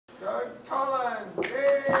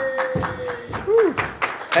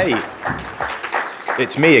Hey,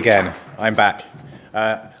 it's me again. I'm back.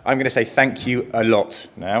 I'm going to say thank you a lot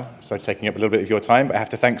now. So I'm taking up a little bit of your time, but I have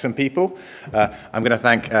to thank some people. I'm going to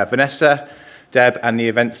thank Vanessa, Deb, and the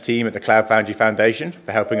events team at the Cloud Foundry Foundation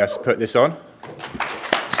for helping us put this on.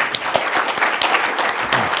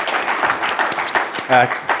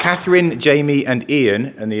 Catherine, Jamie, and Ian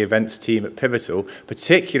and the events team at Pivotal,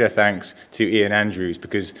 particular thanks to Ian Andrews,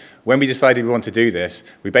 because when we decided we want to do this,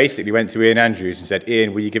 we basically went to Ian Andrews and said,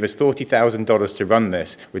 Ian, will you give us $40,000 to run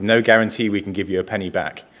this with no guarantee we can give you a penny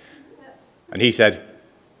back? And he said,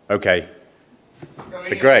 okay.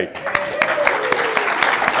 So great.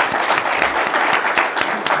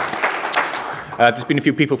 There's been a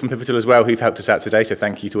few people from Pivotal as well who've helped us out today, so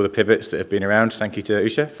thank you to all the pivots that have been around. Thank you to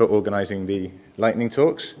Usha for organising the lightning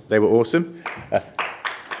talks. They were awesome.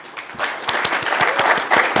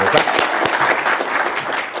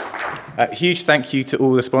 Huge thank you to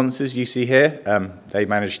all the sponsors you see here. They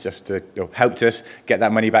managed just to, helped us get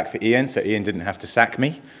that money back for Ian, so Ian didn't have to sack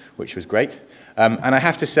me, which was great. And I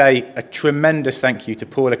have to say a tremendous thank you to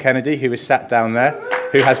Paula Kennedy, who is sat down there,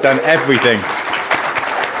 who has done everything.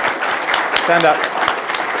 Stand up.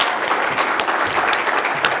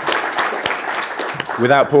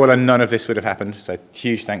 Without Paula, none of this would have happened, so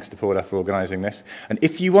huge thanks to Paula for organising this. And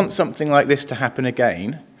if you want something like this to happen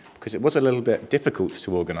again, because it was a little bit difficult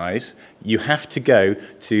to organise, you have to go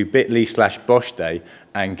to bit.ly/Bosch Day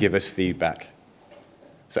and give us feedback.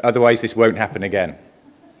 So otherwise this won't happen again.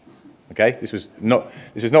 Okay? This was not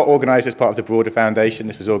organised as part of the broader foundation.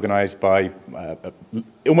 This was organised by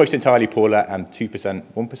almost entirely Paula and 2%,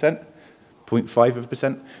 1%?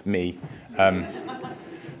 0.5%? Me.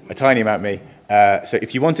 A tiny amount me. So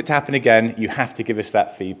if you want it to happen again, you have to give us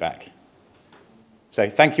that feedback. So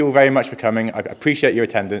thank you all very much for coming. I appreciate your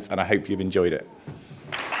attendance, and I hope you've enjoyed it.